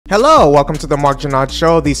Hello, welcome to the Mark Janard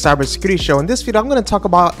Show, the cybersecurity show. In this video, I'm going to talk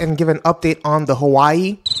about and give an update on the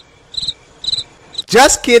Huawei.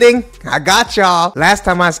 Just kidding, I got y'all. Last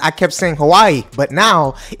time I kept saying Hawaii, but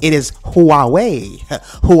now it is Huawei.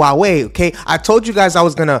 Huawei, okay? I told you guys I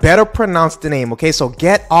was gonna better pronounce the name, okay? So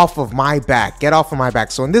get off of my back, get off of my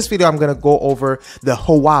back. So in this video, I'm gonna go over the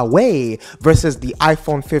Huawei versus the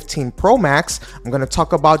iPhone 15 Pro Max. I'm gonna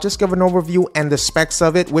talk about, just give an overview and the specs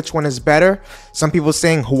of it, which one is better. Some people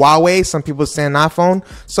saying Huawei, some people saying iPhone.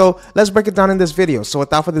 So let's break it down in this video. So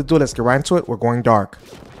without further ado, let's get right into it. We're going dark.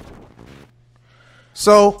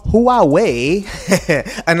 So Huawei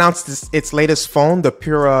announced its latest phone, the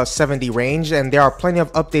Pura 70 range, and there are plenty of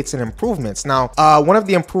updates and improvements. Now, one of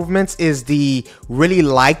the improvements is the really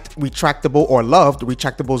liked retractable or loved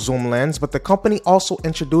retractable zoom lens, but the company also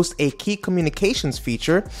introduced a key communications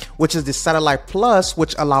feature, which is the Satellite Plus,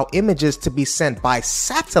 which allow images to be sent by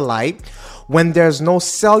satellite when there's no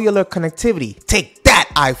cellular connectivity. Take that,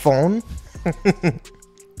 iPhone!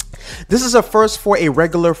 This is a first for a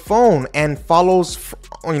regular phone and follows,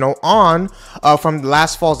 on from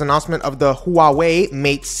last fall's announcement of the Huawei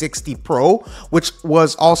Mate 60 Pro, which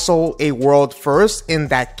was also a world first. In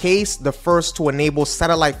that case, the first to enable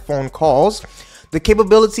satellite phone calls. The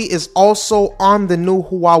capability is also on the new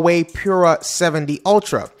Huawei Pura 70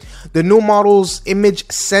 Ultra. The new model's image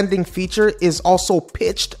sending feature is also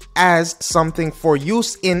pitched as something for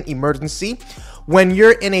use in emergency. When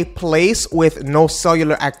you're in a place with no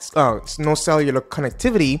cellular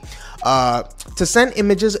connectivity, to send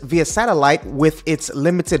images via satellite with its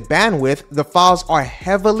limited bandwidth, the files are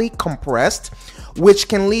heavily compressed, which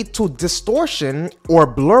can lead to distortion or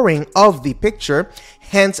blurring of the picture.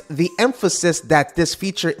 Hence, the emphasis that this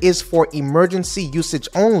feature is for emergency usage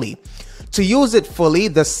only. To use it fully,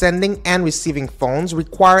 the sending and receiving phones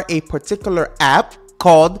require a particular app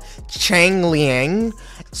called Changliang.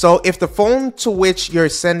 So if the phone to which you're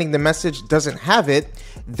sending the message doesn't have it,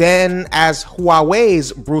 then as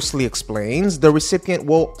Huawei's Bruce Lee explains, the recipient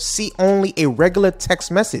will see only a regular text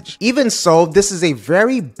message. Even so, this is a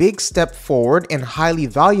very big step forward and highly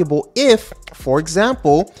valuable if, for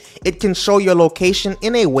example, it can show your location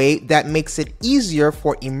in a way that makes it easier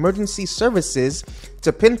for emergency services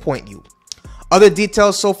to pinpoint you. Other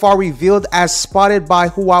details so far revealed as spotted by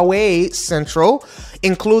Huawei Central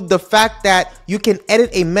include the fact that you can edit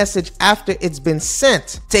a message after it's been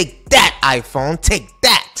sent. Take that, iPhone. Take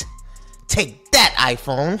that. Take that,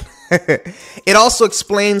 iPhone. It also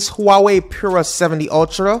explains Huawei Pura 70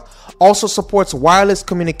 Ultra also supports wireless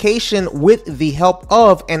communication with the help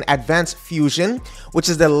of an advanced fusion, which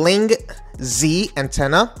is the Ling Z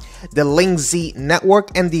antenna, the Ling Z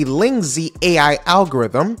network, and the Ling Z AI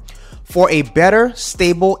algorithm, for a better,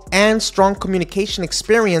 stable, and strong communication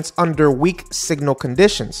experience under weak signal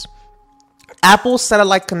conditions. Apple's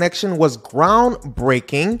satellite connection was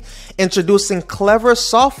groundbreaking, introducing clever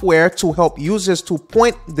software to help users to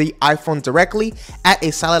point the iPhone directly at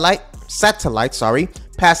a satellite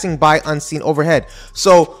passing by unseen overhead.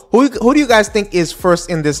 So who do you guys think is first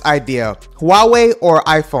in this idea, Huawei or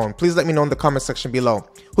iPhone? Please let me know in the comment section below.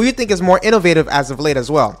 Who do you think is more innovative as of late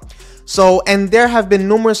as well? So, and there have been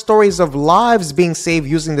numerous stories of lives being saved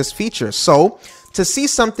using this feature. So, to see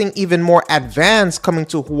something even more advanced coming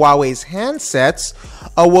to Huawei's handsets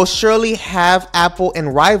will surely have Apple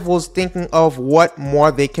and rivals thinking of what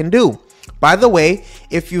more they can do. By the way,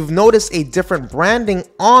 if you've noticed a different branding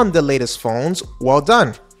on the latest phones, well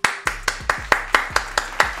done.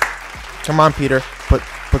 Come on, Peter,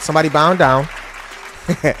 put somebody bound down.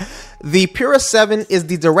 The Pura 7 is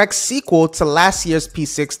the direct sequel to last year's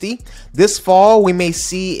P60. This fall, we may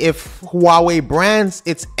see if Huawei brands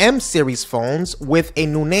its M series phones with a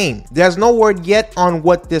new name. There's no word yet on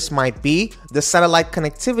what this might be. The satellite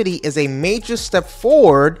connectivity is a major step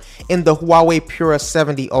forward in the Huawei Pura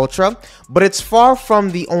 70 Ultra, but it's far from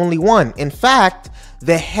the only one. In fact,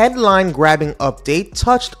 the headline grabbing update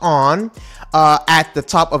touched on at the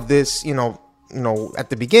top of this, at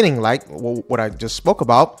the beginning, like what I just spoke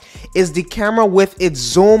about, is the camera with its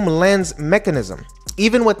zoom lens mechanism.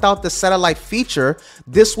 Even without the satellite feature,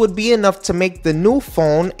 this would be enough to make the new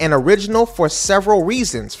phone an original for several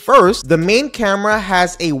reasons. First, the main camera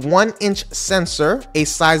has a 1-inch sensor, a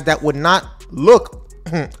size that would not look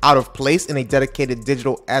out of place in a dedicated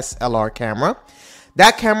digital SLR camera.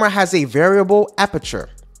 That camera has a variable aperture,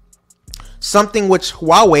 something which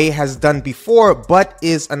Huawei has done before, but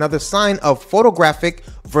is another sign of photographic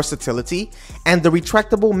versatility, and the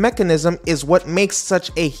retractable mechanism is what makes such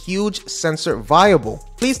a huge sensor viable.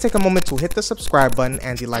 Please take a moment to hit the subscribe button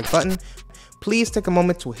and the like button. please take a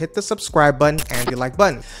moment to hit the subscribe button and the like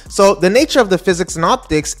button. So the nature of the physics in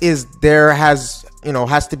optics is there has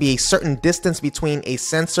to be a certain distance between a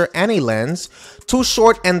sensor and a lens. Too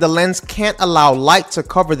short and the lens can't allow light to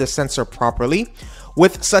cover the sensor properly.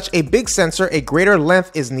 With such a big sensor, a greater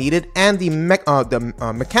length is needed, and the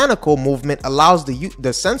mechanical movement allows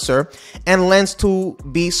the sensor and lens to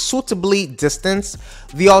be suitably distanced.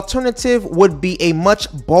 The alternative would be a much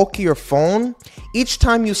bulkier phone. Each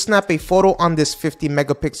time you snap a photo on this 50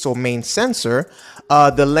 megapixel main sensor,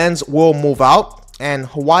 the lens will move out. And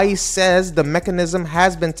Huawei says the mechanism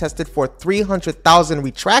has been tested for 300,000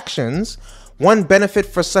 retractions. One benefit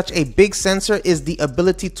for such a big sensor is the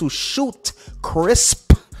ability to shoot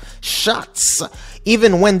crisp shots,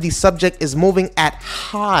 even when the subject is moving at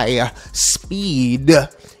high speed.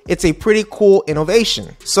 It's a pretty cool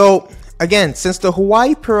innovation. So again, since the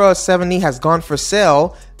Huawei Pura 70 has gone for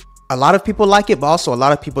sale, a lot of people like it, but also a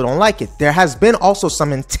lot of people don't like it. There has been also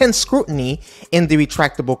some intense scrutiny in the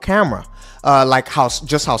retractable camera, like how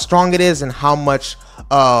strong it is and how much,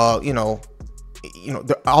 not only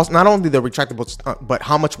the retractable, but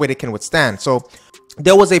how much weight it can withstand. So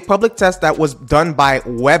there was a public test that was done by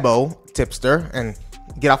Weibo Tipster, and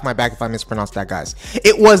get off my back if I mispronounce that, guys.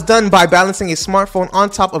 It was done by balancing a smartphone on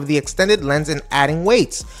top of the extended lens and adding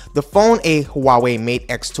weights. The phone, a Huawei Mate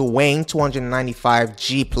X2 weighing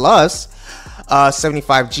 295G plus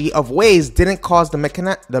 75G of weight, didn't cause the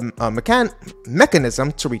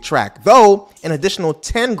mechanism to retract, though an additional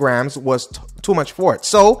 10 grams was too much for it.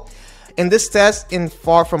 So in this test, in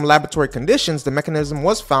far from laboratory conditions, the mechanism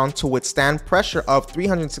was found to withstand pressure of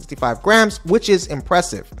 365 grams, which is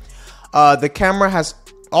impressive. The camera has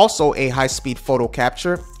also a high-speed photo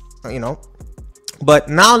capture, but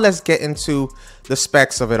now let's get into the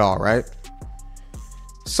specs of it all, right?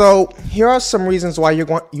 So here are some reasons why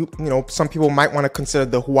some people might want to consider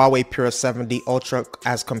the Huawei Pura 70 Ultra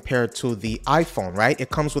as compared to the iPhone, right?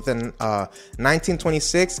 It comes with an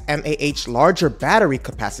 1926 mAh larger battery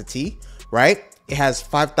capacity, right? It has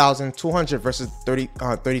 5,200 versus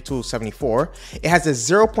 3274. It has a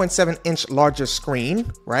 0.7 inch larger screen,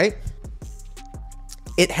 right?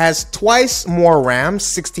 It has twice more RAM,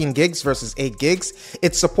 16 gigs versus 8 gigs.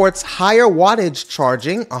 It supports higher wattage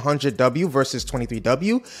charging, 100W versus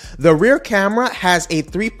 23W. The rear camera has a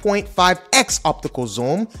 3.5x optical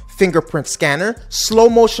zoom, fingerprint scanner, slow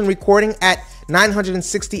motion recording at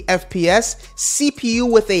 960 FPS,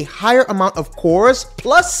 CPU with a higher amount of cores,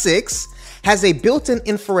 +6, has a built-in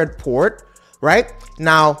infrared port, right?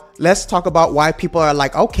 Now, let's talk about why people are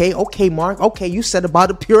like, okay, Mark, okay, you said about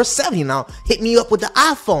the Pura 70, now hit me up with the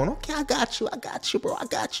iPhone. Okay, I got you, bro, I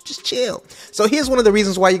got you, just chill. So here's one of the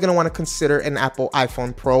reasons why you're gonna wanna consider an Apple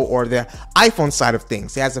iPhone Pro or the iPhone side of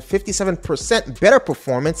things. It has a 57% better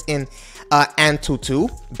performance in Antutu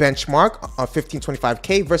benchmark of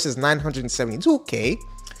 1525K versus 972K.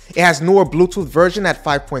 It has newer Bluetooth version at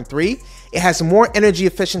 5.3. It has more energy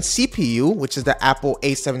efficient CPU, which is the Apple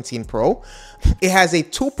A17 Pro. It has a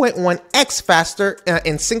 2.1x faster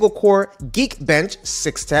in single core Geekbench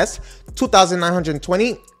 6 test,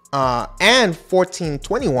 2,920 and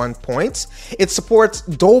 1421 points. It supports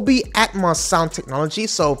Dolby Atmos sound technology,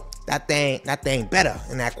 so that thing better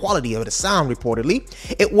in that quality of the sound reportedly.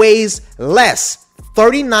 It weighs less,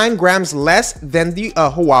 39 grams less than the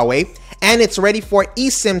Huawei, and it's ready for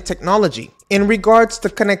eSIM technology. In regards to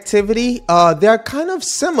connectivity, they're kind of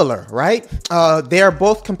similar, right? They are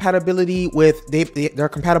both they're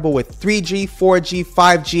compatible with 3G, 4G,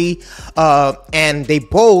 5G, and they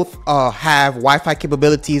both have Wi-Fi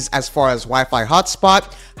capabilities as far as Wi-Fi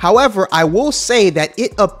hotspot. However, I will say that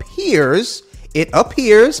it appears,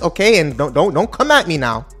 okay, and don't come at me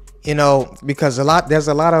now, because there's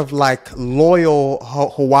a lot of like loyal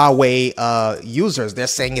Huawei users. They're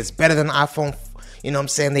saying it's better than iPhone. You know what I'm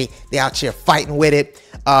saying? They out here fighting with it.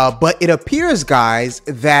 But it appears, guys,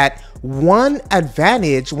 that one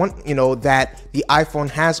advantage, that the iPhone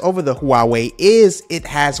has over the Huawei is it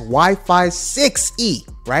has Wi-Fi 6E,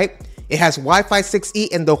 right? It has Wi-Fi 6E,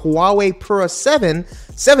 and the Huawei Pura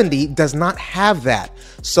 70 does not have that.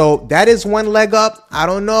 So that is one leg up. I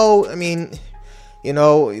don't know. I mean,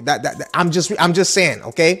 I'm just saying,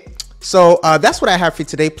 okay? So that's what I have for you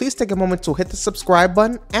today. Please take a moment to hit the subscribe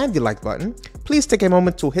button and the like button. Please take a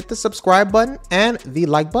moment to hit the subscribe button and the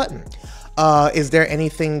like button. Is there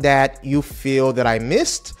anything that you feel that I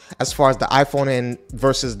missed as far as the iPhone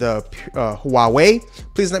versus the Huawei?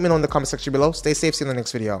 Please let me know in the comment section below. Stay safe. See you in the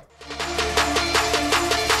next video.